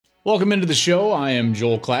Welcome into the show. I am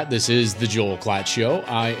Joel Klatt. This is the Joel Klatt Show.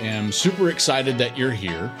 I am super excited that you're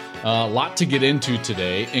here. A lot to get into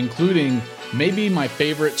today, including maybe my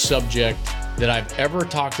favorite subject that I've ever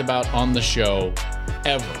talked about on the show,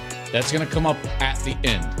 ever. That's going to come up at the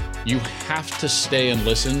end. You have to stay and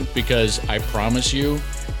listen because I promise you,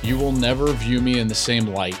 you will never view me in the same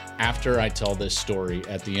light after I tell this story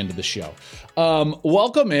at the end of the show.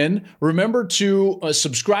 Welcome in. Remember to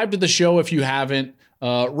subscribe to the show if you haven't.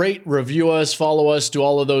 Rate, review us, follow us, do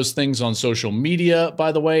all of those things on social media,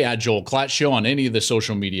 by the way, at Joel Klatt Show on any of the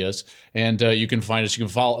social medias. And you can find us. You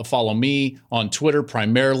can follow me on Twitter,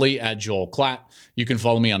 primarily at Joel Klatt. You can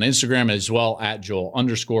follow me on Instagram as well, at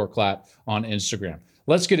Joel_Klatt on Instagram.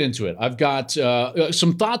 Let's get into it. I've got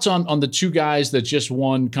some thoughts on the two guys that just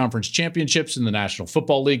won conference championships in the National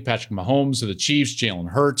Football League, Patrick Mahomes of the Chiefs, Jalen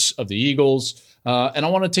Hurts of the Eagles. And I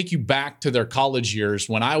want to take you back to their college years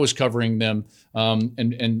when I was covering them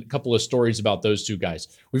and a couple of stories about those two guys.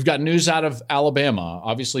 We've got news out of Alabama.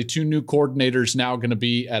 Obviously, two new coordinators now going to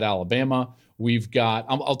be at Alabama. We've got,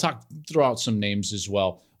 I'll throw out some names as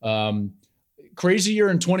well. Crazy year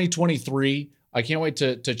in 2023. I can't wait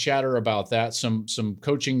to chatter about that. Some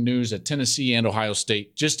coaching news at Tennessee and Ohio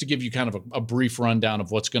State, just to give you kind of a brief rundown of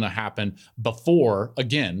what's going to happen before,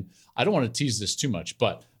 again, I don't want to tease this too much,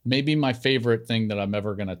 but maybe my favorite thing that I'm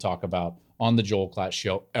ever going to talk about on the Joel Klatt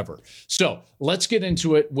Show ever. So let's get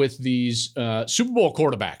into it with these Super Bowl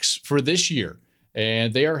quarterbacks for this year.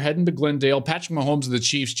 And they are heading to Glendale. Patrick Mahomes of the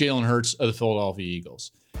Chiefs, Jalen Hurts of the Philadelphia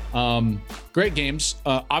Eagles. Great games.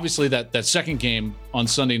 Obviously, that second game on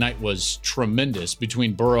Sunday night was tremendous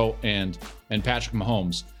between Burrow and Patrick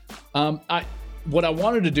Mahomes. What I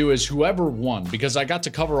wanted to do is whoever won, because I got to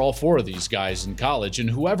cover all four of these guys in college, and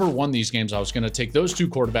whoever won these games, I was going to take those two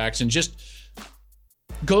quarterbacks and just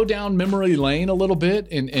go down memory lane a little bit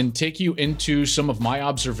and take you into some of my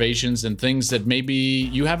observations and things that maybe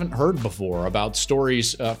you haven't heard before about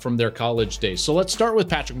stories from their college days. So let's start with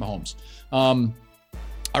Patrick Mahomes.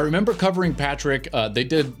 I remember covering Patrick.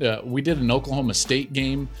 We did an Oklahoma State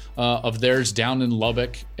game of theirs down in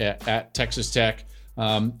Lubbock at Texas Tech.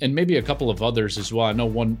 And maybe a couple of others as well. I know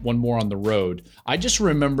one more on the road. I just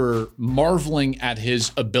remember marveling at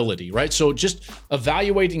his ability, right? So just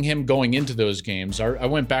evaluating him going into those games, I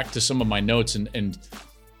went back to some of my notes and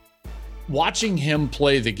watching him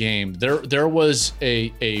play the game, there was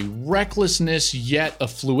a recklessness yet a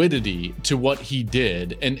fluidity to what he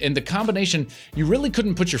did. And the combination, you really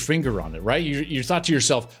couldn't put your finger on it, right? You thought to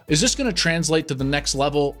yourself, is this going to translate to the next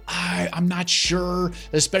level? I'm not sure,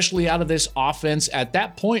 especially out of this offense. At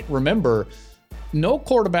that point, remember, no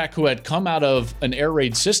quarterback who had come out of an air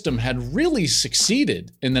raid system had really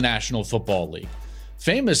succeeded in the National Football League.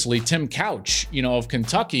 Famously, Tim Couch, of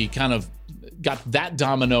Kentucky kind of got that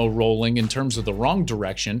domino rolling in terms of the wrong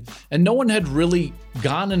direction, and no one had really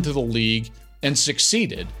gone into the league and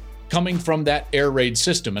succeeded coming from that air raid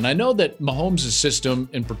system. And I know that Mahomes' system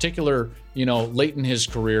in particular, late in his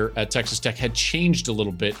career at Texas Tech had changed a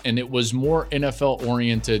little bit, and it was more NFL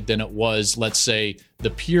oriented than it was, let's say,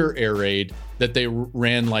 the pure air raid that they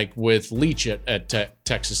ran like with Leach at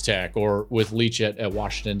Texas Tech or with Leach at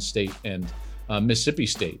Washington State and Mississippi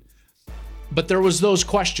State. But there was those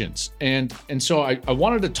questions. And so I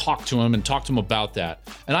wanted to talk to him about that.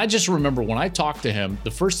 And I just remember when I talked to him,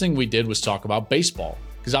 the first thing we did was talk about baseball,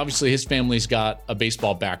 because obviously his family's got a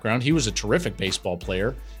baseball background. He was a terrific baseball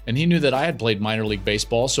player, and he knew that I had played minor league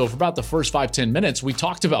baseball. So for about the first 5-10 minutes, we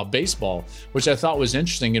talked about baseball, which I thought was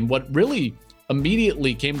interesting. And what really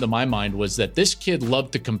immediately came to my mind was that this kid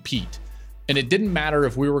loved to compete. And it didn't matter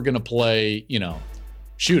if we were going to play,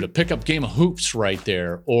 a pickup game of hoops right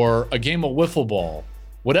there, or a game of wiffle ball,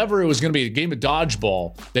 whatever it was going to be, a game of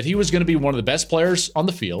dodgeball, that he was going to be one of the best players on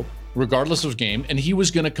the field, regardless of game, and he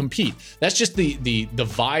was going to compete. That's just the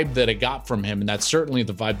vibe that I got from him, and that's certainly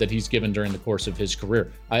the vibe that he's given during the course of his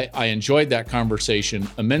career. I enjoyed that conversation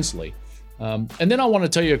immensely. And then I want to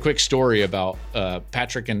tell you a quick story about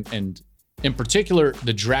Patrick and in particular,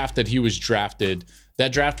 the draft that he was drafted.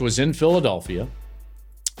 That draft was in Philadelphia,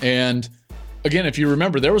 and again, if you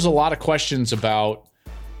remember, there was a lot of questions about,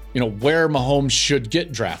 where Mahomes should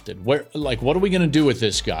get drafted. What are we going to do with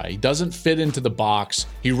this guy? He doesn't fit into the box.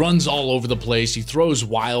 He runs all over the place. He throws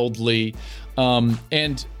wildly.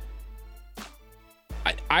 And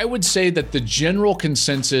I would say that the general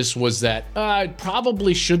consensus was that it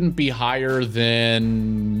probably shouldn't be higher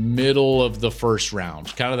than middle of the first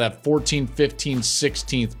round, kind of that 14th, 15th,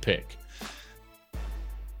 16th pick.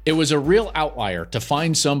 It was a real outlier to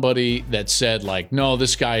find somebody that said, no,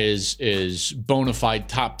 this guy is bona fide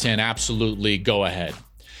top 10, absolutely, go ahead.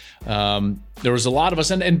 There was a lot of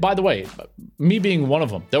us, and by the way, me being one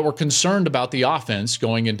of them, that were concerned about the offense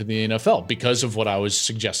going into the NFL because of what I was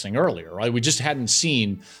suggesting earlier, right? We just hadn't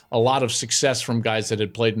seen a lot of success from guys that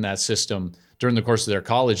had played in that system during the course of their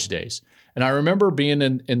college days. And I remember being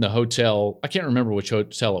in the hotel. I can't remember which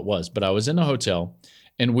hotel it was, but I was in a hotel,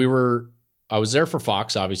 and I was there for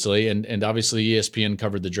Fox, obviously, and obviously ESPN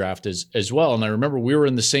covered the draft as well. And I remember we were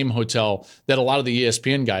in the same hotel that a lot of the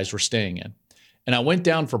ESPN guys were staying in. And I went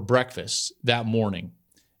down for breakfast that morning,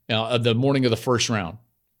 the morning of the first round.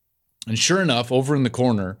 And sure enough, over in the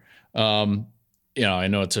corner, I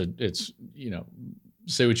know it's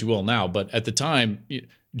say what you will now, but at the time,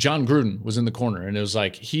 John Gruden was in the corner, and it was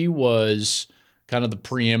like he was kind of the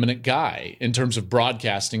preeminent guy in terms of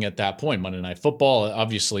broadcasting at that point. Monday Night Football,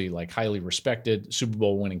 obviously, like highly respected Super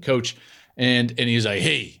Bowl winning coach, and he's like,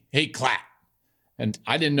 hey, Klatt, and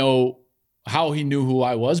I didn't know how he knew who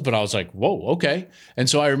I was, but I was like, whoa, okay. And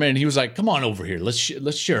so I remember, and he was like, come on over here, let's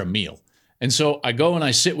share a meal. And so I go and I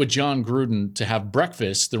sit with John Gruden to have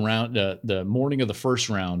breakfast the morning of the first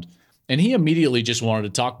round, and he immediately just wanted to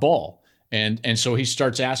talk ball. And so he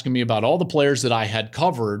starts asking me about all the players that I had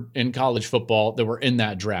covered in college football that were in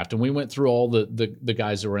that draft. And we went through all the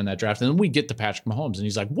guys that were in that draft. And then we get to Patrick Mahomes. And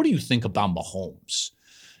he's like, what do you think about Mahomes,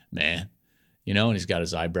 man? And he's got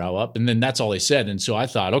his eyebrow up. And then that's all he said. And so I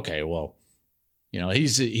thought, okay, well,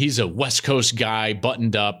 he's a West Coast guy,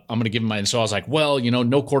 buttoned up. I'm going to give him my. And so I was like, well,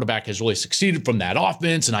 no quarterback has really succeeded from that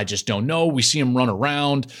offense. And I just don't know. We see him run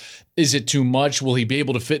around. Is it too much? Will he be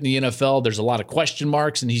able to fit in the NFL? There's a lot of question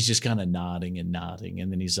marks. And he's just kind of nodding. And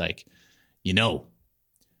then he's like,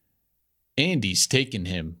 Andy's taking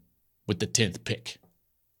him with the 10th pick.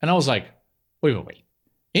 And I was like, wait.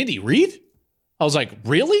 Andy Reid? I was like,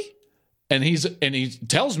 really? And he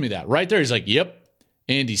tells me that right there. He's like, yep,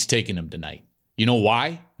 Andy's taking him tonight. You know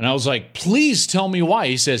why? And I was like, please tell me why.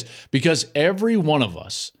 He says, because every one of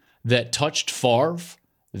us that touched Favre,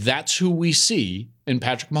 that's who we see in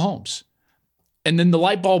Patrick Mahomes. And then the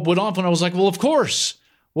light bulb went off and I was like, well, of course.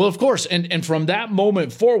 And from that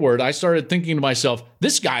moment forward, I started thinking to myself,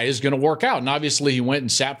 this guy is going to work out. And obviously he went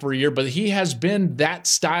and sat for a year, but he has been that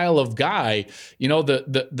style of guy,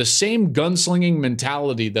 the same gunslinging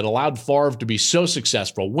mentality that allowed Favre to be so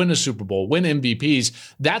successful, win a Super Bowl, win MVPs.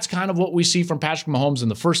 That's kind of what we see from Patrick Mahomes. And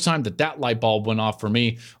the first time that light bulb went off for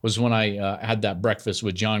me was when I had that breakfast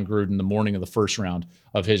with John Gruden the morning of the first round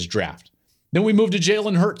of his draft. Then we moved to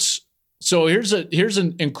Jalen Hurts. So here's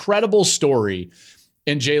an incredible story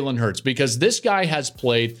in Jalen Hurts, because this guy has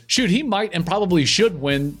played, he might and probably should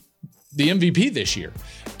win the MVP this year.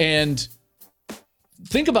 And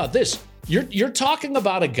think about this. You're talking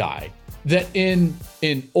about a guy that in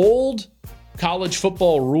old college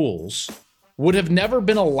football rules would have never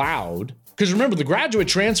been allowed, because remember, the graduate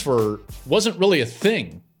transfer wasn't really a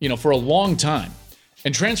thing, for a long time.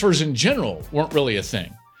 And transfers in general weren't really a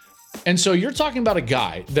thing. And so you're talking about a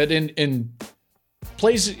guy that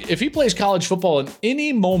if he plays college football in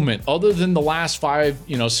any moment other than the last 5,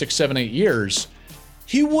 6, 7, 8 years,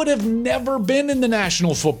 he would have never been in the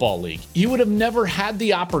National Football League. He would have never had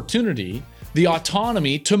the opportunity, the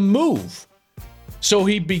autonomy to move. So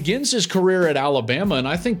he begins his career at Alabama, and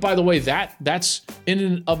I think, by the way, that's in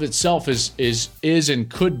and of itself is and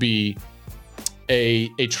could be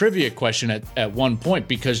a trivia question at one point,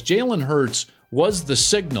 because Jalen Hurts was the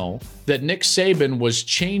signal that Nick Saban was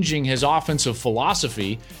changing his offensive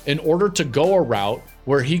philosophy in order to go a route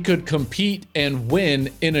where he could compete and win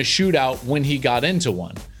in a shootout when he got into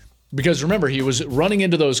one. Because remember, he was running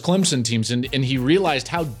into those Clemson teams, and he realized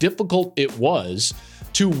how difficult it was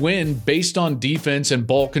to win based on defense and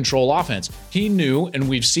ball control offense. He knew, and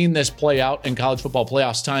we've seen this play out in college football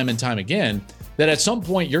playoffs time and time again, that at some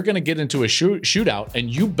point you're going to get into a shootout, and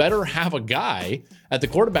you better have a guy at the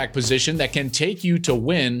quarterback position that can take you to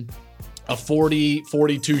win a 40-42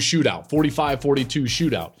 shootout, 45-42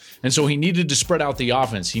 shootout. And so he needed to spread out the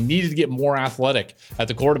offense. He needed to get more athletic at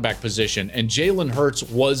the quarterback position. And Jalen Hurts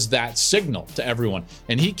was that signal to everyone.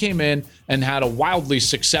 And he came in and had a wildly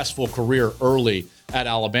successful career early at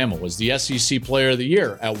Alabama, was the SEC Player of the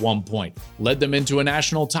Year at one point, led them into a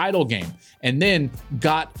national title game, and then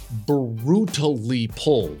got brutally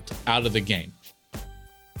pulled out of the game.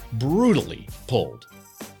 Brutally pulled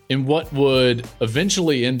in what would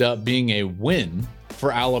eventually end up being a win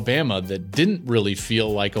for Alabama that didn't really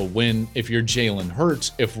feel like a win if you're Jalen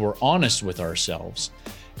Hurts, if we're honest with ourselves.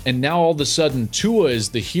 And now all of a sudden Tua is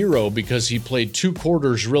the hero because he played 2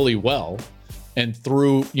 quarters really well and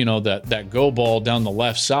threw, that go ball down the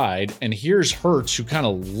left side. And here's Hurts, who kind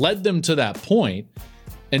of led them to that point.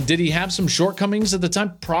 And did he have some shortcomings at the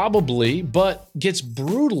time? Probably, but gets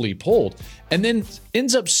brutally pulled and then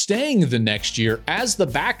ends up staying the next year as the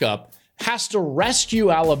backup, has to rescue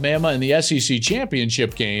Alabama in the SEC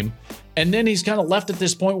championship game. And then he's kind of left at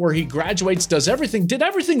this point where he graduates, did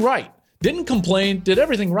everything right, didn't complain, did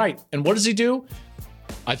everything right. And what does he do?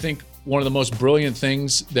 I think one of the most brilliant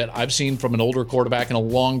things that I've seen from an older quarterback in a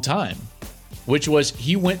long time, which was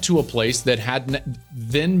he went to a place that had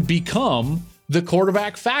then become the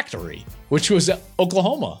quarterback factory, which was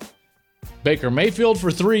Oklahoma. Baker Mayfield for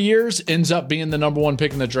 3 years ends up being the number 1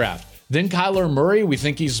 pick in the draft. Then Kyler Murray, we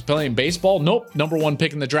think he's playing baseball. Nope, number 1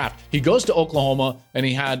 pick in the draft. He goes to Oklahoma, and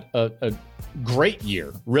he had a great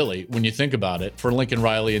year, really, when you think about it, for Lincoln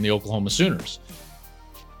Riley and the Oklahoma Sooners.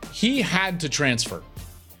 He had to transfer.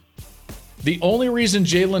 The only reason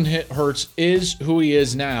Jalen Hurts is who he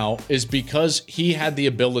is now is because he had the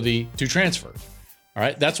ability to transfer. All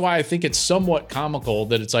right, that's why I think it's somewhat comical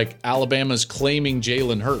that it's like Alabama's claiming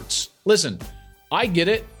Jalen Hurts. Listen, I get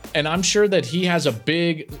it, and I'm sure that he has a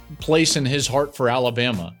big place in his heart for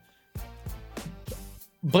Alabama.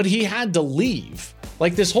 But he had to leave.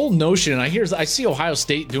 Like this whole notion, I see Ohio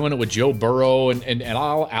State doing it with Joe Burrow and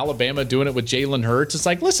Alabama doing it with Jalen Hurts. It's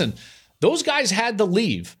like, listen, those guys had to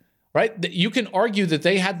leave, right? You can argue that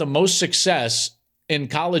they had the most success in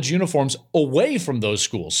college uniforms away from those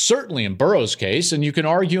schools, certainly in Burrow's case, and you can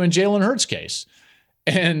argue in Jalen Hurts' case.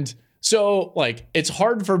 And so, like, it's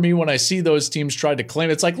hard for me when I see those teams try to claim.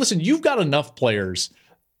 It's like, listen, you've got enough players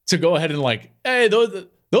to go ahead and like, hey,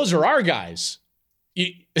 those are our guys.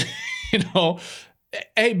 You know,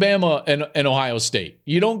 hey, Bama and Ohio State,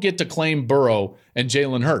 you don't get to claim Burrow and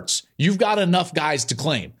Jalen Hurts. You've got enough guys to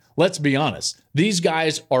claim. Let's be honest. These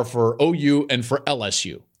guys are for OU and for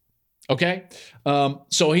LSU. Okay,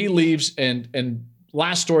 so he leaves, and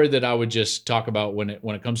last story that I would just talk about when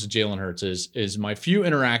it comes to Jalen Hurts is my few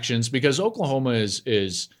interactions, because Oklahoma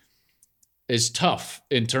is tough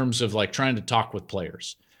in terms of like trying to talk with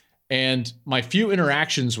players, and my few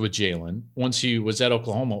interactions with Jalen once he was at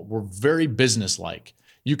Oklahoma were very businesslike.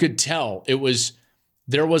 You could tell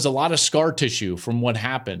there was a lot of scar tissue from what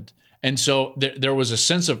happened, and so there was a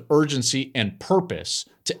sense of urgency and purpose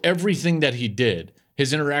to everything that he did.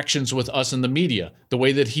 His interactions with us in the media, the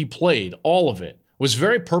way that he played, all of it was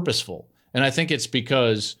very purposeful. And I think it's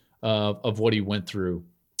because of what he went through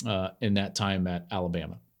in that time at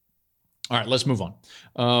Alabama. All right, let's move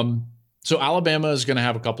on. So Alabama is going to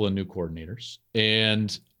have a couple of new coordinators.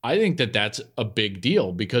 And I think that that's a big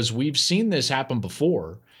deal because we've seen this happen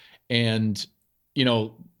before. And, you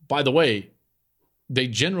know, by the way, they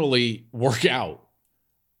generally work out.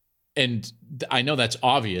 And I know that's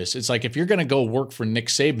obvious. It's like if you're going to go work for Nick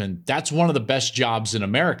Saban, that's one of the best jobs in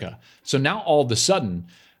America. So now all of a sudden,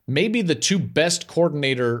 maybe the 2 best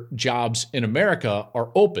coordinator jobs in America are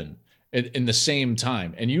open in the same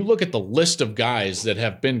time. And you look at the list of guys that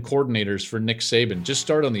have been coordinators for Nick Saban, just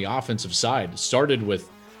start on the offensive side. It started with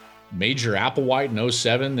Major Applewhite in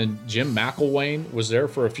 07, then Jim McElwain was there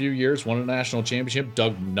for a few years, won a national championship,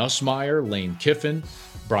 Doug Nussmeier, Lane Kiffin,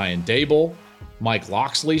 Brian Dable, Mike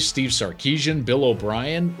Loxley, Steve Sarkisian, Bill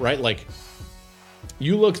O'Brien, right? Like,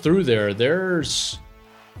 you look through there's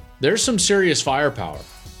some serious firepower.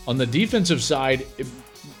 On the defensive side,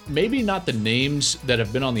 maybe not the names that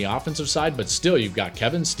have been on the offensive side, but still, you've got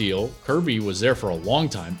Kevin Steele. Kirby was there for a long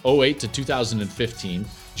time, 08 to 2015.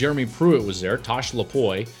 Jeremy Pruitt was there, Tosh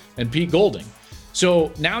Lapoy, and Pete Golding.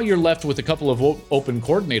 So now you're left with a couple of open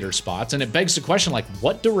coordinator spots, and it begs the question, like,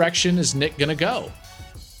 what direction is Nick going to go?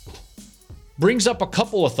 Brings up a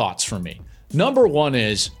couple of thoughts for me. Number one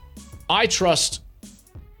is, I trust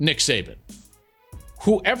Nick Saban.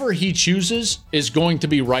 Whoever he chooses is going to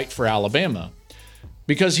be right for Alabama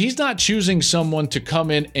because he's not choosing someone to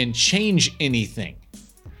come in and change anything.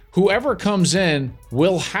 Whoever comes in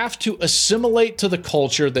will have to assimilate to the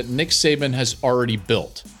culture that Nick Saban has already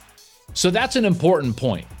built. So that's an important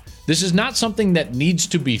point. This is not something that needs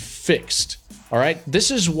to be fixed. All right.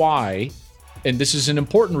 This is why, and this is an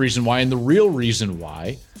important reason why, and the real reason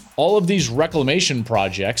why all of these reclamation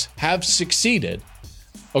projects have succeeded.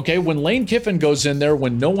 Okay, when Lane Kiffin goes in there,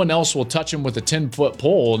 when no one else will touch him with a 10-foot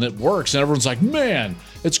pole and it works, and everyone's like, man,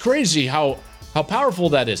 it's crazy how powerful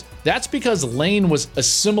that is. That's because Lane was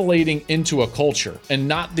assimilating into a culture and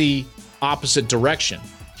not the opposite direction.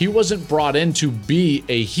 He wasn't brought in to be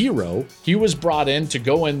a hero. He was brought in to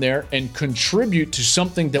go in there and contribute to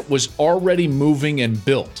something that was already moving and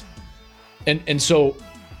built. And so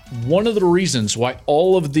one of the reasons why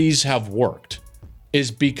all of these have worked is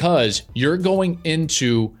because you're going in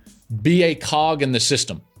to be a cog in the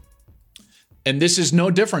system. And this is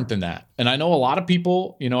no different than that. And I know a lot of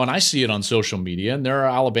people, and I see it on social media, and there are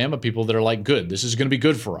Alabama people that are like, good, this is going to be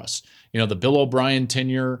good for us. The Bill O'Brien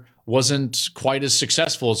tenure wasn't quite as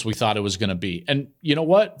successful as we thought it was going to be. And you know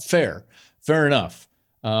what? Fair enough.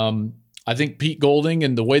 I think Pete Golding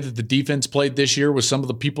and the way that the defense played this year with some of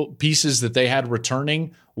the pieces that they had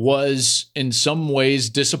returning was in some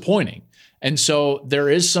ways disappointing. And so there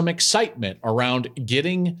is some excitement around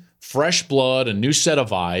getting fresh blood, a new set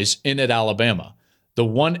of eyes in at Alabama. The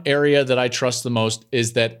one area that I trust the most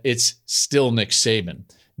is that it's still Nick Saban.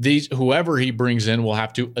 Whoever he brings in will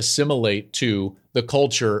have to assimilate to the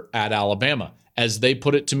culture at Alabama. As they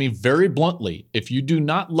put it to me very bluntly, if you do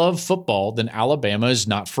not love football, then Alabama is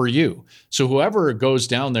not for you. So whoever goes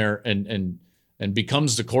down there and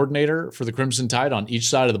becomes the coordinator for the Crimson Tide on each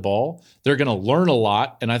side of the ball, they're going to learn a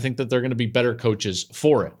lot, and I think that they're going to be better coaches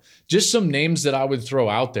for it. Just some names that I would throw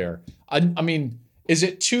out there. I mean, is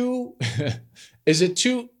it too?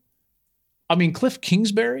 I mean, Cliff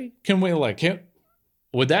Kingsbury?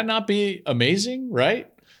 Would that not be amazing?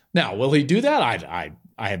 Right now, will he do that?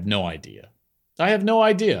 I have no idea. I have no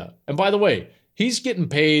idea. And by the way, he's getting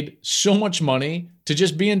paid so much money to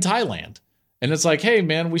just be in Thailand. And it's like, hey,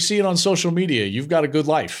 man, we see it on social media. You've got a good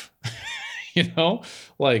life.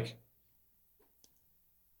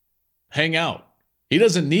 Hang out. He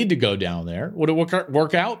doesn't need to go down there. Would it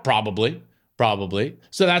work out? Probably.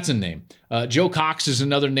 So that's a name. Joe Cox is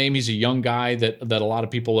another name. He's a young guy that a lot of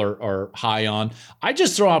people are high on. I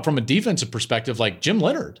just throw out from a defensive perspective, like Jim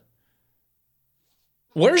Leonhard.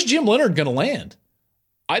 Where's Jim Leonhard going to land?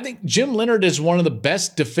 I think Jim Leonhard is one of the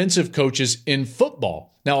best defensive coaches in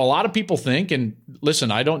football. Now, a lot of people think, and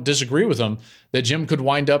listen, I don't disagree with them, that Jim could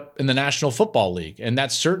wind up in the National Football League. And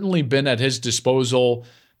that's certainly been at his disposal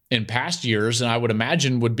in past years, and I would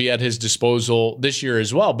imagine would be at his disposal this year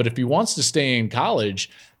as well. But if he wants to stay in college,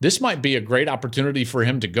 this might be a great opportunity for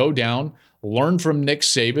him to go down, learn from Nick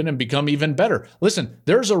Saban, and become even better. Listen,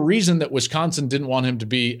 there's a reason that Wisconsin didn't want him to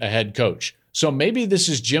be a head coach. So maybe this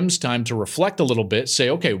is Jim's time to reflect a little bit, say,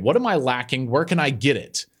 okay, what am I lacking? Where can I get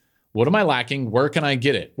it? What am I lacking? Where can I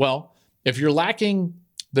get it? Well, if you're lacking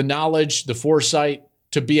the knowledge, the foresight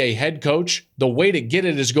to be a head coach, the way to get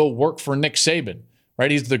it is go work for Nick Saban,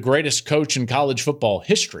 right? He's the greatest coach in college football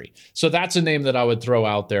history. So that's a name that I would throw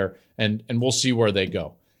out there, and we'll see where they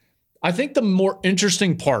go. I think the more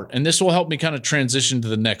interesting part, and this will help me kind of transition to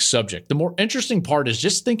the next subject, the more interesting part is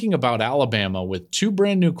just thinking about Alabama with two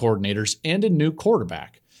brand new coordinators and a new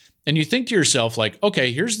quarterback. And you think to yourself, like,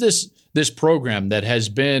 okay, here's this program that has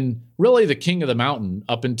been really the king of the mountain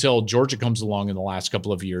up until Georgia comes along in the last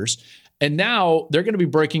couple of years. And now they're going to be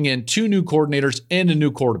breaking in two new coordinators and a new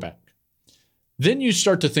quarterback. Then you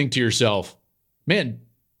start to think to yourself, man,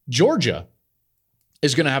 Georgia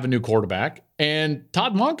is going to have a new quarterback, and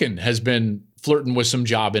Todd Monken has been flirting with some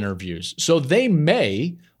job interviews. So they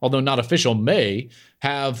may, although not official, may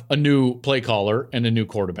have a new play caller and a new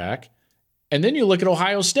quarterback. And then you look at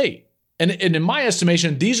Ohio State. And in my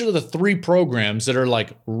estimation, these are the three programs that are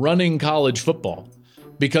like running college football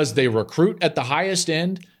because they recruit at the highest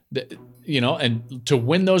end, and to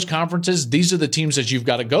win those conferences, these are the teams that you've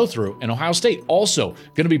got to go through. And Ohio State also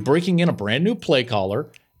going to be breaking in a brand new play caller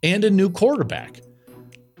and a new quarterback.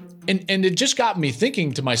 And it just got me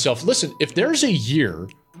thinking to myself, listen, if there's a year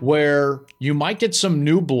where you might get some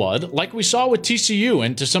new blood, like we saw with TCU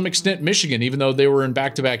and to some extent Michigan, even though they were in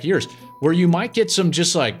back-to-back years, where you might get some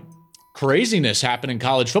just like craziness happen in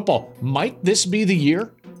college football, might this be the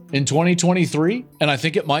year in 2023? And I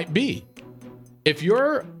think it might be. If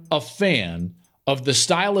you're a fan of the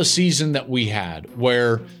style of season that we had,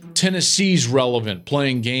 where Tennessee's relevant,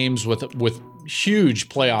 playing games with huge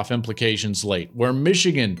playoff implications late, where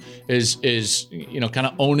Michigan is kind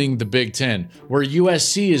of owning the Big Ten, where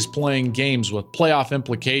USC is playing games with playoff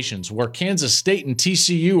implications, where Kansas State and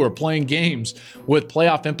TCU are playing games with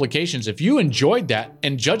playoff implications. If you enjoyed that,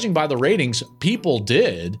 and judging by the ratings, people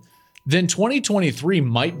did, then 2023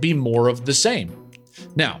 might be more of the same.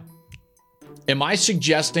 Now, am I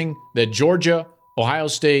suggesting that Georgia, Ohio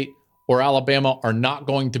State, or Alabama are not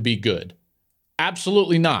going to be good?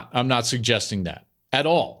 Absolutely not. I'm not suggesting that at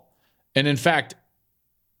all. And in fact,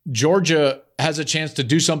 Georgia has a chance to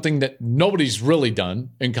do something that nobody's really done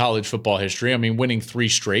in college football history. I mean, winning 3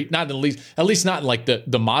 straight, at least not in like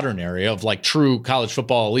the modern area of like true college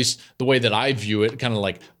football, at least the way that I view it, kind of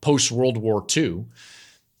like post-World War II.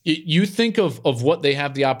 You think of what they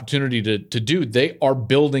have the opportunity to do. They are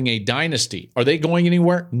building a dynasty. Are they going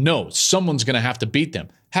anywhere? No. Someone's going to have to beat them.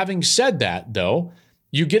 Having said that, though,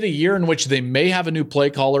 you get a year in which they may have a new play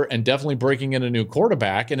caller and definitely breaking in a new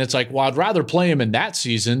quarterback. And it's like, well, I'd rather play him in that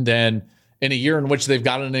season than in a year in which they've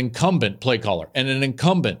got an incumbent play caller and an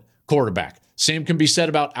incumbent quarterback. Same can be said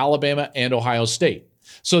about Alabama and Ohio State.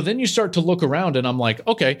 So then you start to look around and I'm like,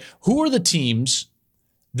 okay, who are the teams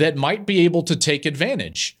that might be able to take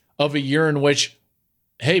advantage of a year in which,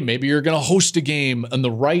 hey, maybe you're going to host a game on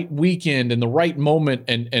the right weekend in the right moment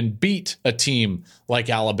and beat a team like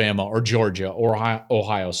Alabama or Georgia or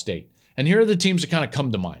Ohio State. And here are the teams that kind of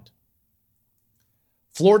come to mind.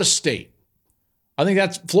 Florida State. I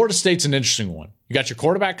think Florida State's an interesting one. You got your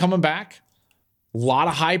quarterback coming back. A lot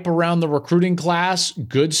of hype around the recruiting class.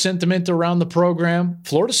 Good sentiment around the program.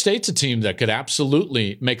 Florida State's a team that could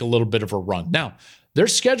absolutely make a little bit of a run. Now, their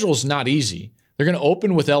schedule is not easy. They're going to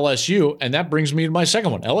open with LSU, and that brings me to my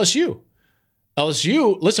second one, LSU.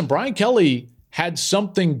 LSU, listen, Brian Kelly had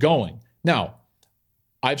something going. Now,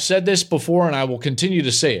 I've said this before, and I will continue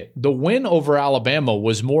to say it. The win over Alabama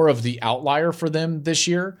was more of the outlier for them this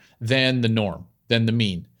year than the norm, than the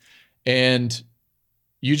mean. And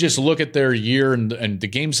you just look at their year and the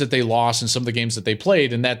games that they lost and some of the games that they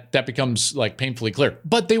played, and that becomes like painfully clear.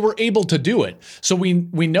 But they were able to do it. So we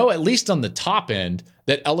know, at least on the top end,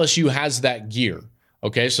 that LSU has that gear.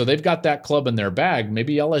 Okay, so they've got that club in their bag.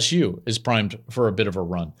 Maybe LSU is primed for a bit of a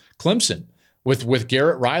run. Clemson, with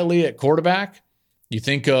Garrett Riley at quarterback, you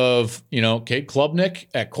think of, Kate Klubnik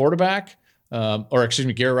at quarterback,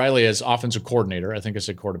 Garrett Riley as offensive coordinator. I think I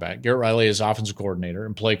said quarterback. Garrett Riley as offensive coordinator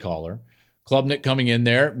and play caller. Klubnik coming in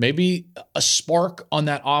there, maybe a spark on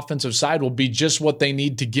that offensive side will be just what they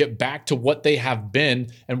need to get back to what they have been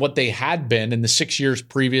and what they had been in the 6 years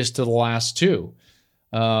previous to the last two.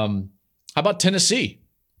 How about Tennessee?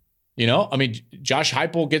 Josh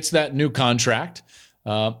Heupel gets that new contract.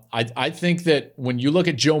 I think that when you look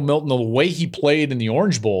at Joe Milton, the way he played in the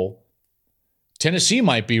Orange Bowl, Tennessee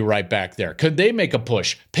might be right back there. Could they make a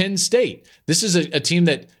push? Penn State. This is a team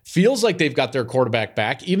that feels like they've got their quarterback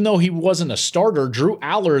back, even though he wasn't a starter. Drew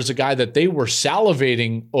Aller is a guy that they were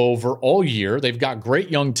salivating over all year. They've got great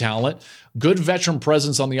young talent, good veteran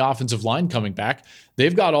presence on the offensive line coming back.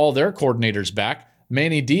 They've got all their coordinators back.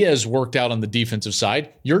 Manny Diaz worked out on the defensive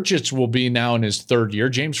side. Yurchich will be now in his third year.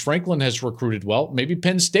 James Franklin has recruited well. Maybe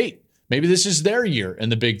Penn State. Maybe this is their year in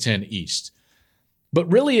the Big Ten East. But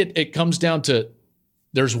really, it comes down to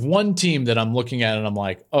there's one team that I'm looking at and I'm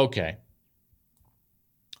like, okay,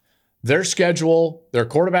 their schedule, their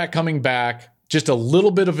quarterback coming back, just a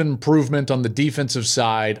little bit of improvement on the defensive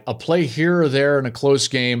side, a play here or there in a close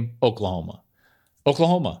game, Oklahoma.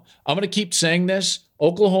 I'm going to keep saying this.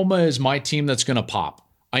 Oklahoma is my team that's going to pop.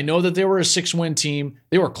 I know that they were a 6-win team.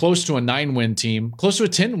 They were close to a 9-win team, close to a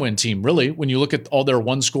 10-win team, really, when you look at all their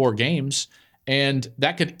one-score games. And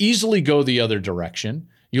that could easily go the other direction.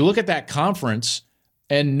 You look at that conference,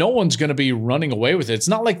 and no one's going to be running away with it. It's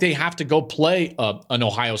not like they have to go play an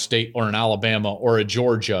Ohio State or an Alabama or a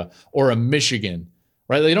Georgia or a Michigan,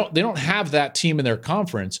 right? They don't have that team in their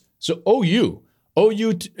conference. So OU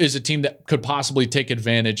is a team that could possibly take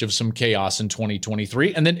advantage of some chaos in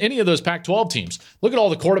 2023. And then any of those Pac-12 teams. Look at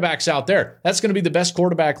all the quarterbacks out there. That's going to be the best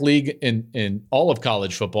quarterback league in all of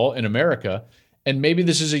college football in America. And maybe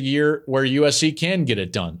this is a year where USC can get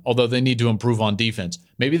it done, although they need to improve on defense.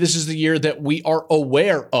 Maybe this is the year that we are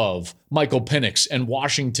aware of Michael Penix and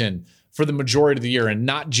Washington for the majority of the year and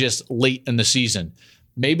not just late in the season.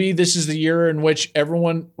 Maybe this is the year in which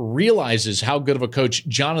everyone realizes how good of a coach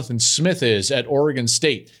Jonathan Smith is at Oregon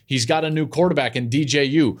State. He's got a new quarterback in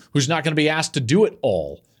DJU who's not going to be asked to do it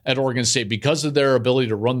all at Oregon State because of their ability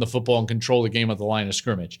to run the football and control the game at the line of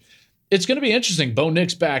scrimmage. It's going to be interesting. Bo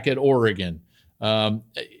Nix back at Oregon. I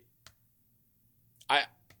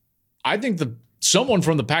think someone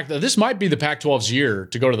from the this might be the Pac-12's year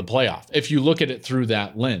to go to the playoff if you look at it through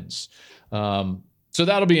that lens. So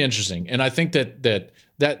that'll be interesting. And I think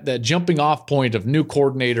that jumping off point of new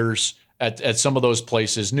coordinators at some of those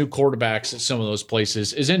places, new quarterbacks at some of those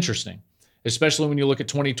places is interesting, especially when you look at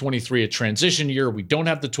 2023, a transition year. We don't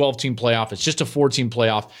have the 12-team playoff. It's just a 4-team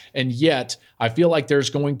playoff. And yet I feel like there's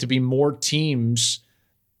going to be more teams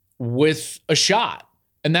with a shot.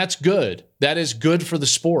 And that's good. That is good for the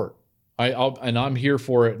sport. I'm here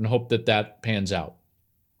for it and hope that pans out.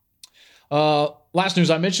 Last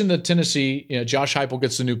news, I mentioned that Tennessee, Josh Heupel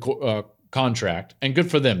gets the new contract, and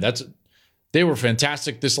good for them. They were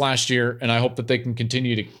fantastic this last year, and I hope that they can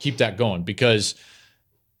continue to keep that going because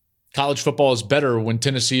college football is better when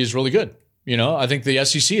Tennessee is really good. I think the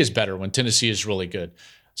SEC is better when Tennessee is really good.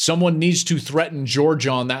 Someone needs to threaten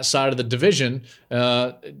Georgia on that side of the division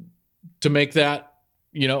to make that,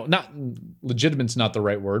 not legitimate's not the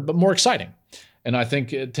right word, but more exciting. And I think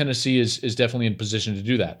Tennessee is definitely in position to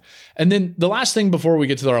do that. And then the last thing before we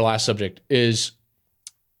get to our last subject is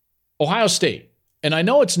Ohio State. And I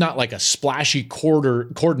know it's not like a splashy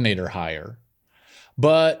coordinator hire,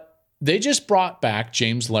 but they just brought back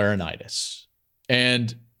James Laurinaitis.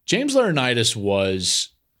 And James Laurinaitis was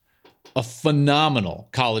a phenomenal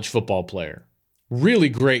college football player. Really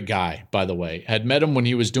great guy, by the way. Had met him when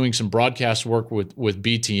he was doing some broadcast work with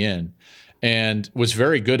BTN and was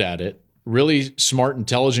very good at it. Really smart,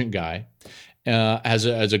 intelligent guy. Has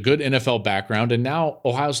a good NFL background. And now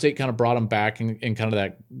Ohio State kind of brought him back in kind of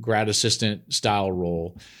that grad assistant style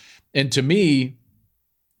role. And to me,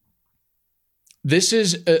 this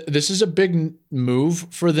is a big move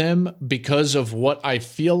for them because of what I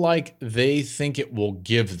feel like they think it will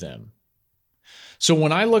give them. So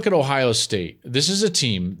when I look at Ohio State, this is a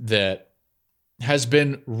team that has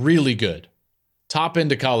been really good, top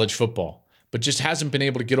into college football, but just hasn't been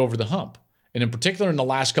able to get over the hump. And in particular, in the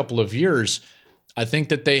last couple of years, I think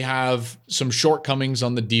that they have some shortcomings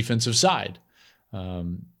on the defensive side.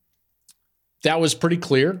 That was pretty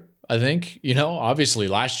clear, I think, obviously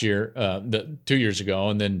last year, 2 years ago,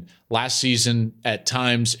 and then last season at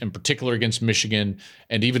times, in particular against Michigan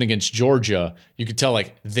and even against Georgia, you could tell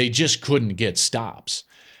like they just couldn't get stops.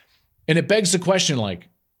 And it begs the question, like,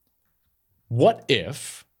 what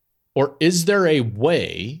if, or is there a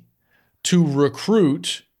way to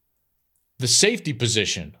recruit the safety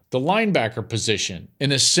position, the linebacker position,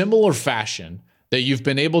 in a similar fashion that you've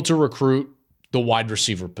been able to recruit the wide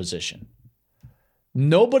receiver position?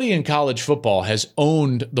 Nobody in college football has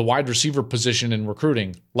owned the wide receiver position in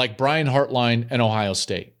recruiting like Brian Hartline and Ohio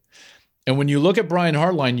State. And when you look at Brian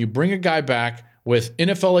Hartline, you bring a guy back with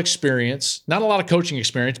NFL experience, not a lot of coaching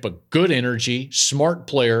experience, but good energy, smart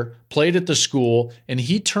player, played at the school, and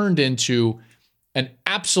he turned into an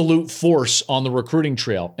absolute force on the recruiting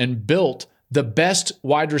trail and built the best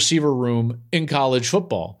wide receiver room in college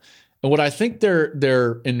football. And what I think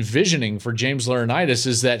they're envisioning for James Laurinaitis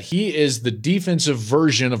is that he is the defensive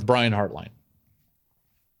version of Brian Hartline.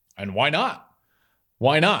 And why not?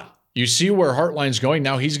 Why not? You see where Hartline's going.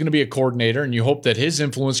 Now he's going to be a coordinator, and you hope that his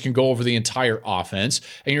influence can go over the entire offense.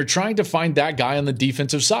 And you're trying to find that guy on the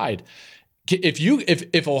defensive side.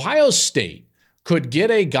 If Ohio State could get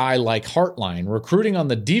a guy like Hartline recruiting on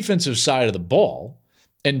the defensive side of the ball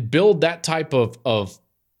and build that type of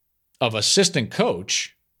assistant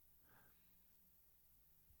coach,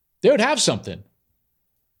 they would have something.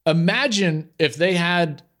 Imagine if they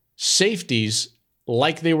had safeties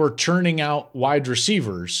like they were churning out wide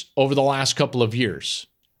receivers over the last couple of years.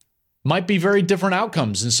 Might be very different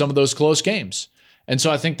outcomes in some of those close games. And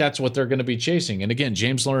so I think that's what they're going to be chasing. And again,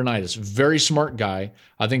 James Laurinaitis, very smart guy.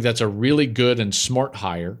 I think that's a really good and smart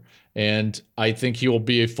hire. And I think he will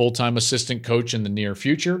be a full-time assistant coach in the near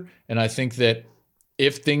future. And I think that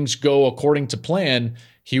if things go according to plan,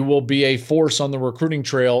 he will be a force on the recruiting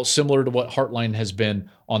trail, similar to what Hartline has been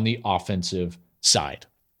on the offensive side.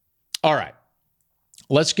 All right,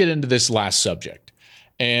 let's get into this last subject.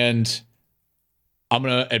 And I'm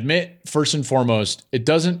going to admit, first and foremost, it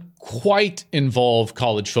doesn't quite involve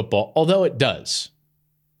college football, although it does.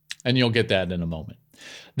 And you'll get that in a moment.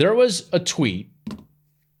 There was a tweet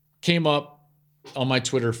came up on my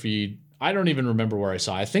Twitter feed. I don't even remember where I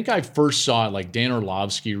saw it. I think I first saw it, like Dan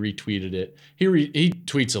Orlovsky retweeted it. He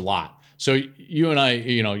tweets a lot. So you and I,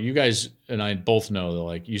 you guys and I both know that,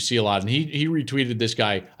 like, you see a lot. And he retweeted this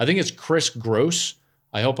guy. I think it's Chris Gross.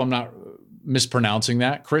 I hope I'm not mispronouncing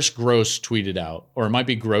that. Chris Gross tweeted out, or it might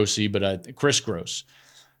be Grossy, but Chris Gross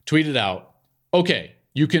tweeted out, okay,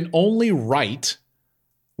 you can only write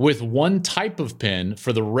with one type of pen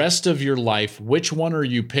for the rest of your life. Which one are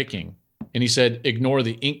you picking? And he said, ignore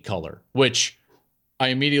the ink color, which I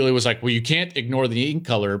immediately was like, well, you can't ignore the ink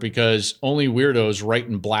color because only weirdos write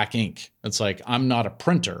in black ink. It's like, I'm not a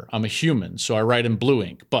printer. I'm a human, so I write in blue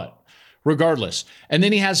ink. But regardless. And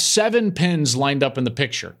then he has 7 pens lined up in the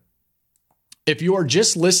picture. If you are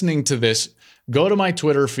just listening to this, go to my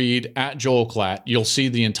Twitter feed at Joel Klatt. You'll see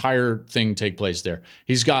the entire thing take place there.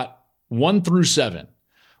 He's got 1 through 7.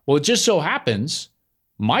 Well, it just so happens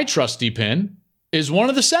my trusty pen is one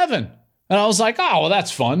of the 7. And I was like, oh, well, that's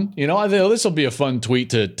fun. I think this will be a fun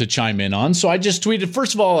tweet to chime in on. So I just tweeted,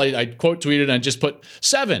 first of all, I quote tweeted and I just put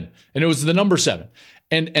 7, and it was the number 7.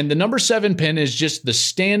 And the number 7 pen is just the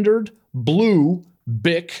standard blue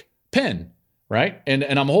Bic pen, right? And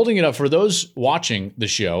I'm holding it up for those watching the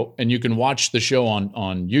show, and you can watch the show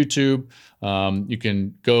on YouTube. You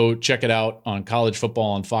can go check it out on College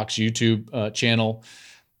Football on Fox YouTube channel.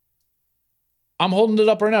 I'm holding it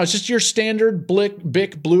up right now. It's just your standard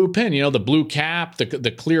Bic blue pen, the blue cap,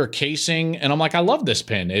 the clear casing. And I'm like, I love this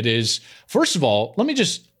pen. It is, first of all, let me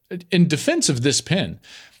just, in defense of this pen,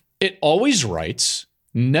 it always writes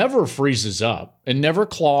never freezes up and never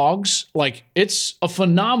clogs. Like, it's a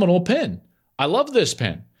phenomenal pen. I love this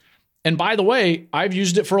pen. And by the way, I've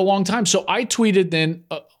used it for a long time. So I tweeted then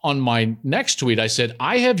on my next tweet, I said,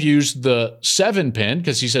 I have used the 7 pen,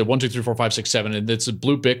 because he said 1, 2, 3, 4, 5, 6, 7, and it's a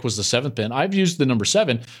blue Bic was the 7th pen. I've used the number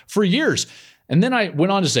 7 for years. And then I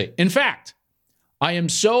went on to say, in fact, I am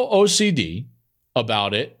so OCD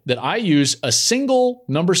about it that I use a single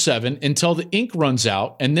number 7 until the ink runs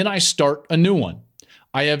out, and then I start a new one.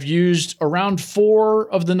 I have used around 4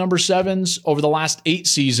 of the number 7s over the last 8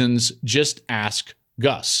 seasons. Just ask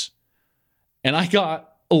Gus. And I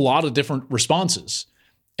got a lot of different responses.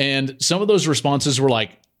 And some of those responses were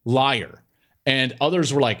like, liar. And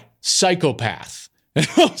others were like, psychopath. And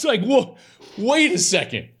I was like, whoa, wait a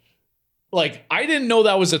second. Like, I didn't know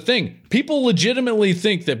that was a thing. People legitimately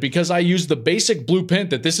think that because I use the basic blue pen,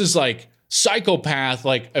 that this is like psychopath.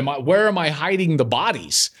 Like, where am I hiding the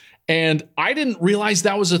bodies? And I didn't realize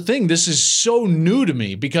that was a thing. This is so new to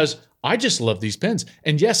me because I just love these pens.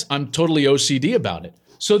 And yes, I'm totally OCD about it.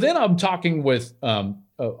 So then I'm talking with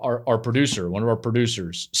our producer, one of our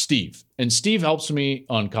producers, Steve. And Steve helps me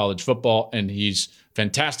on college football, and he's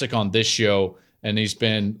fantastic on this show. And he's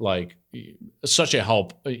been like such a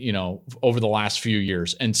help, over the last few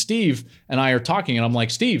years. And Steve and I are talking, and I'm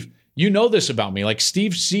like, Steve, you know this about me. Like,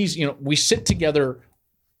 Steve sees, we sit together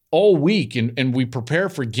all week and we prepare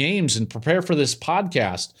for games and prepare for this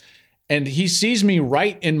podcast. And he sees me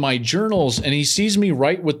write in my journals, and he sees me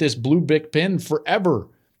write with this blue Bic pen forever.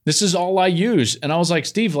 This is all I use. And I was like,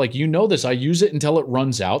 Steve, like, you know this. I use it until it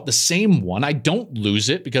runs out. The same one. I don't lose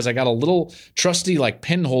it because I got a little trusty like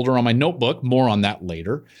pen holder on my notebook. More on that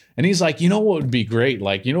later. And he's like, you know what would be great?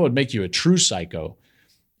 Like, what would make you a true psycho?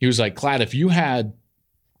 He was like, Clad, if you had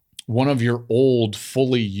one of your old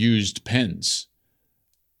fully used pens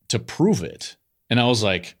to prove it. And I was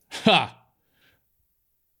like,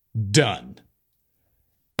 done.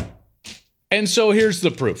 And so here's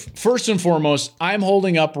the proof. First and foremost, I'm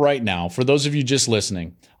holding up right now, for those of you just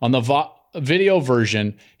listening, on the video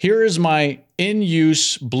version, here is my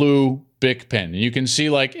in-use blue Bic pen. And you can see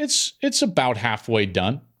like it's about halfway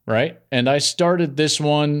done, right? And I started this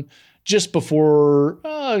one just before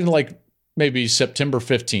like maybe September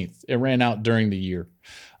 15th. It ran out during the year.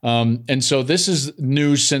 And so this is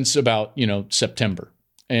new since about, September.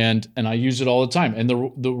 And I use it all the time. And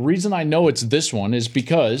the reason I know it's this one is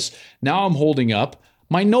because now I'm holding up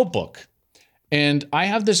my notebook. And I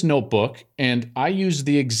have this notebook, and I use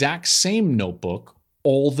the exact same notebook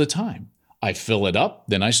all the time. I fill it up,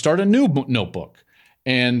 then I start a new notebook.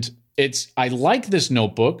 And I like this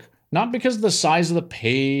notebook, not because of the size of the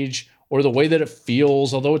page or the way that it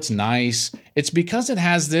feels, although it's nice. It's because it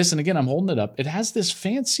has this, and again, I'm holding it up, it has this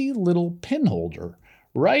fancy little pen holder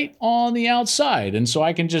right on the outside. And so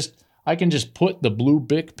I can just put the blue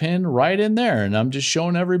Bic pen right in there, and I'm just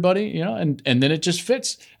showing everybody, and then it just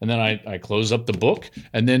fits. And then I close up the book,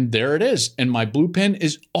 and then there it is. And my blue pen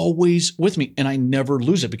is always with me, and I never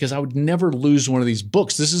lose it because I would never lose one of these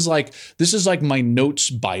books. This is like my notes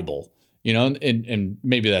Bible, and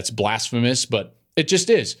maybe that's blasphemous, but it just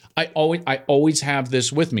is. I always have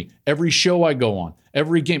this with me. Every show I go on,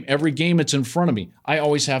 every game it's in front of me, I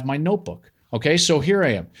always have my notebook. Okay, so here I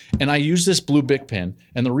am, and I use this blue Bic pen,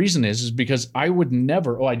 and the reason is because I would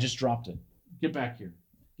never, I just dropped it. Get back here.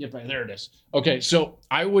 Get back, there it is. Okay, so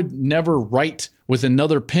I would never write with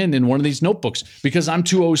another pen in one of these notebooks because I'm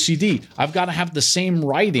too OCD. I've got to have the same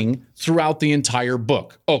writing throughout the entire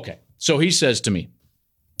book. Okay, so he says to me,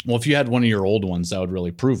 well, if you had one of your old ones, that would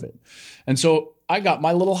really prove it. And so I got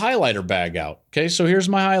my little highlighter bag out. Okay, so here's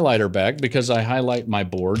my highlighter bag because I highlight my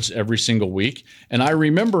boards every single week. And I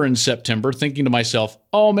remember in September thinking to myself,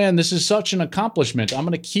 oh man, this is such an accomplishment. I'm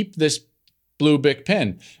going to keep this blue Bic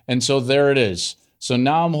pen. And so there it is. So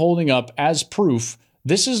now I'm holding up as proof,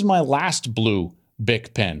 this is my last blue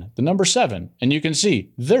Bic pen, the number 7. And you can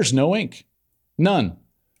see there's no ink. None.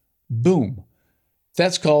 Boom.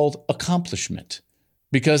 That's called accomplishment.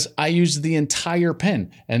 Because I use the entire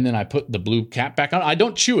pen, and then I put the blue cap back on. I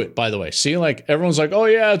don't chew it, by the way. See, like everyone's like, oh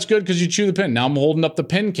yeah, it's good because you chew the pen. Now I'm holding up the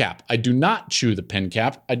pen cap. I do not chew the pen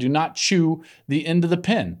cap. I do not chew the end of the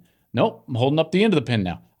pen. Nope, I'm holding up the end of the pen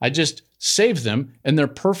now. I just save them, and they're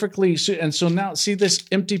perfectly, and so now see this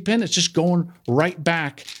empty pen? It's just going right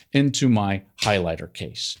back into my highlighter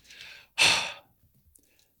case.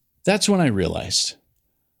 That's when I realized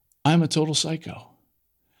I'm a total psycho.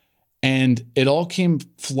 And it all came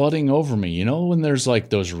flooding over me. When there's like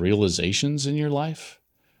those realizations in your life,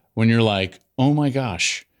 when you're like, oh my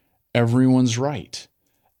gosh, everyone's right.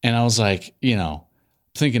 And I was like,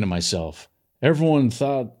 thinking to myself, everyone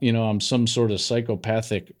thought, I'm some sort of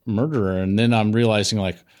psychopathic murderer. And then I'm realizing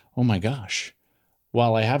like, oh my gosh,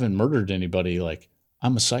 while I haven't murdered anybody, like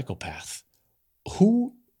I'm a psychopath.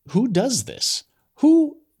 Who does this?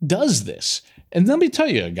 Who does this? And let me tell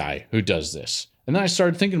you a guy who does this. And then I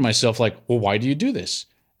started thinking to myself like, well, why do you do this?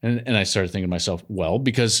 And I started thinking to myself, well,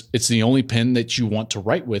 because it's the only pen that you want to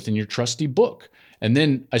write with in your trusty book. And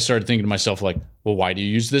then I started thinking to myself like, well, why do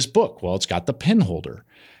you use this book? Well, it's got the pen holder.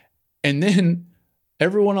 And then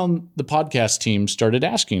everyone on the podcast team started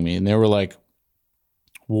asking me, and they were like,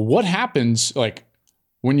 well, what happens like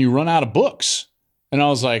when you run out of books? And I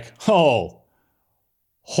was like, oh,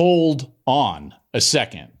 hold on a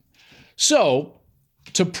second. So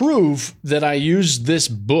to prove that I use this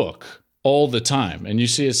book all the time, and you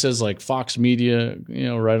see it says like Fox Media,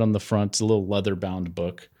 right on the front, it's a little leather bound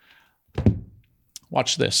book.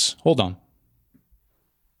 Watch this. Hold on.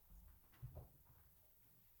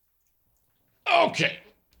 Okay.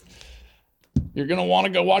 You're going to want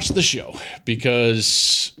to go watch the show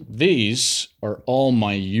because these are all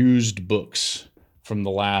my used books from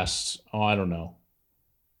the last,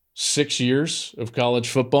 6 years of college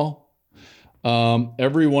football.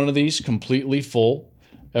 Every one of these completely full.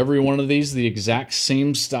 Every one of these, the exact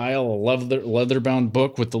same style, a leather-bound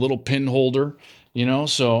book with the little pin holder.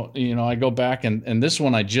 So, I go back and this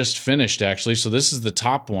one I just finished actually. So this is the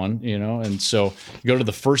top one, and so you go to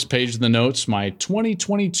the first page of the notes, my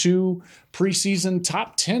 2022 preseason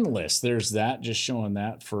top 10 list. There's that, just showing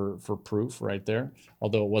that for proof right there.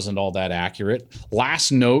 Although it wasn't all that accurate.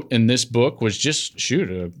 Last note in this book was just,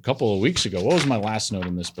 a couple of weeks ago. What was my last note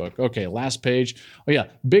in this book? Okay, last page. Oh yeah,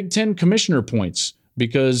 Big Ten commissioner points.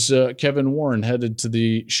 Because Kevin Warren headed to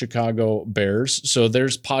the Chicago Bears. So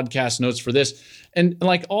there's podcast notes for this. And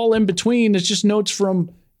like all in between, it's just notes from,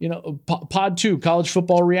 Pod 2, College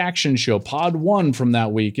Football Reaction Show, Pod 1 from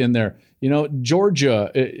that week in there. Georgia,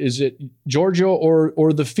 is it Georgia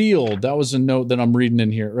or the field? That was a note that I'm reading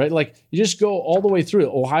in here, right? Like you just go all the way through it.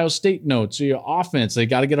 Ohio State notes, your offense, they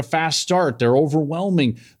got to get a fast start. They're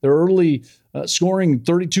overwhelming. They're early scoring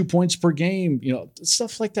 32 points per game,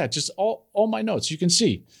 stuff like that. Just all my notes. You can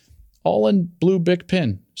see all in blue Bic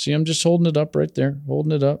pen. See, I'm just holding it up right there,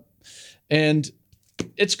 holding it up. And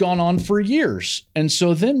it's gone on for years. And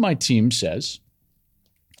so then my team says,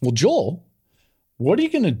 well, Joel, what are you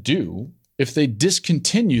going to do if they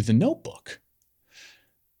discontinue the notebook?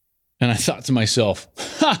 And I thought to myself,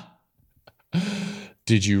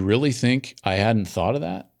 did you really think I hadn't thought of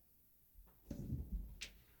that?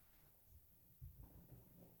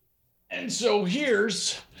 And so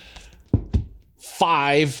here's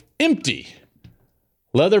 5 empty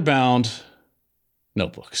leather-bound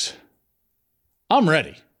notebooks. I'm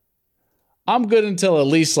ready. I'm good until at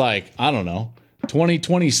least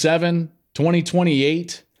 2027,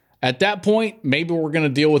 2028. At that point, maybe we're going to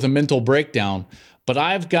deal with a mental breakdown. But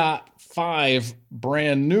I've got 5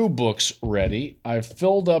 brand new books ready. I've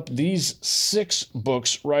filled up these 6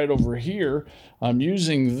 books right over here. I'm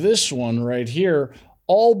using this one right here.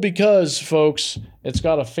 All because, folks, it's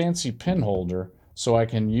got a fancy pen holder, so I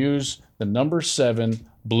can use the number 7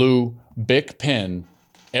 blue Bic pen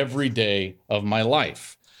every day of my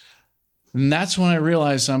life. And that's when I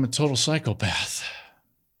realized I'm a total psychopath.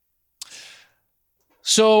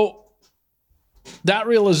 So that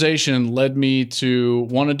realization led me to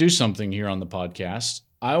want to do something here on the podcast.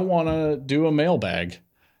 I want to do a mailbag.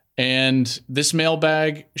 And this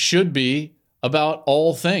mailbag should be about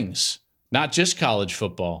all things. Not just college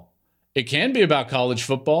football. It can be about college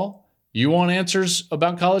football. You want answers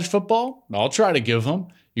about college football? I'll try to give them.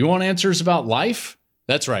 You want answers about life?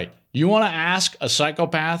 That's right. You want to ask a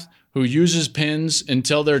psychopath who uses pens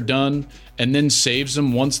until they're done and then saves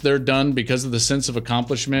them once they're done because of the sense of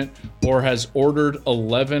accomplishment, or has ordered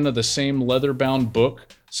 11 of the same leather-bound book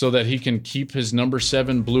so that he can keep his number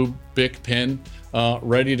 7 blue Bic pen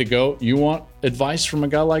ready to go. You want advice from a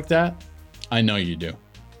guy like that? I know you do.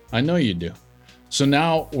 I know you do. So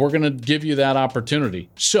now we're going to give you that opportunity.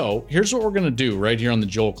 So here's what we're going to do right here on the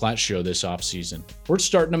Joel Klatt Show this offseason. We're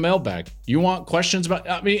starting a mailbag. You want questions about,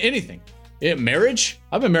 anything. Marriage?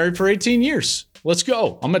 I've been married for 18 years. Let's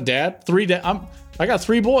go. I'm a dad. I got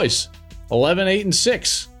 3 boys, 11, 8, and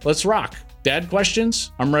 6. Let's rock. Dad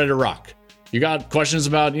questions? I'm ready to rock. You got questions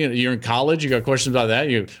about, you're in college. You got questions about that.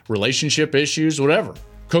 You relationship issues, whatever.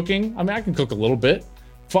 Cooking? I can cook a little bit.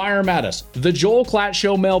 Fire them at us. The Joel Klatt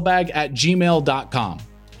Show mailbag at gmail.com.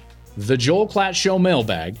 The Joel Klatt Show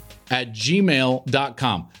mailbag at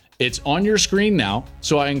gmail.com. It's on your screen now.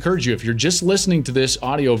 So I encourage you, if you're just listening to this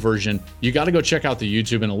audio version, you got to go check out the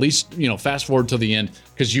YouTube and at least, fast forward to the end,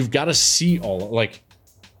 because you've got to see all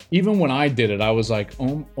even when I did it, I was like,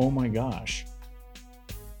 oh my gosh,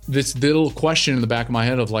 this little question in the back of my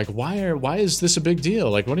head of like, why is this a big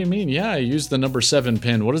deal? Like, what do you mean? Yeah, I used the number 7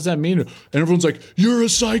 pin. What does that mean? And everyone's like, you're a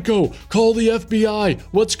psycho. Call the FBI.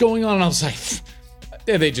 What's going on? And I was like,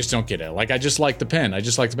 they just don't get it. Like, I just like the pen.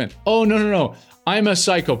 Oh, no. I'm a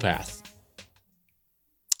psychopath.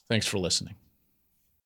 Thanks for listening.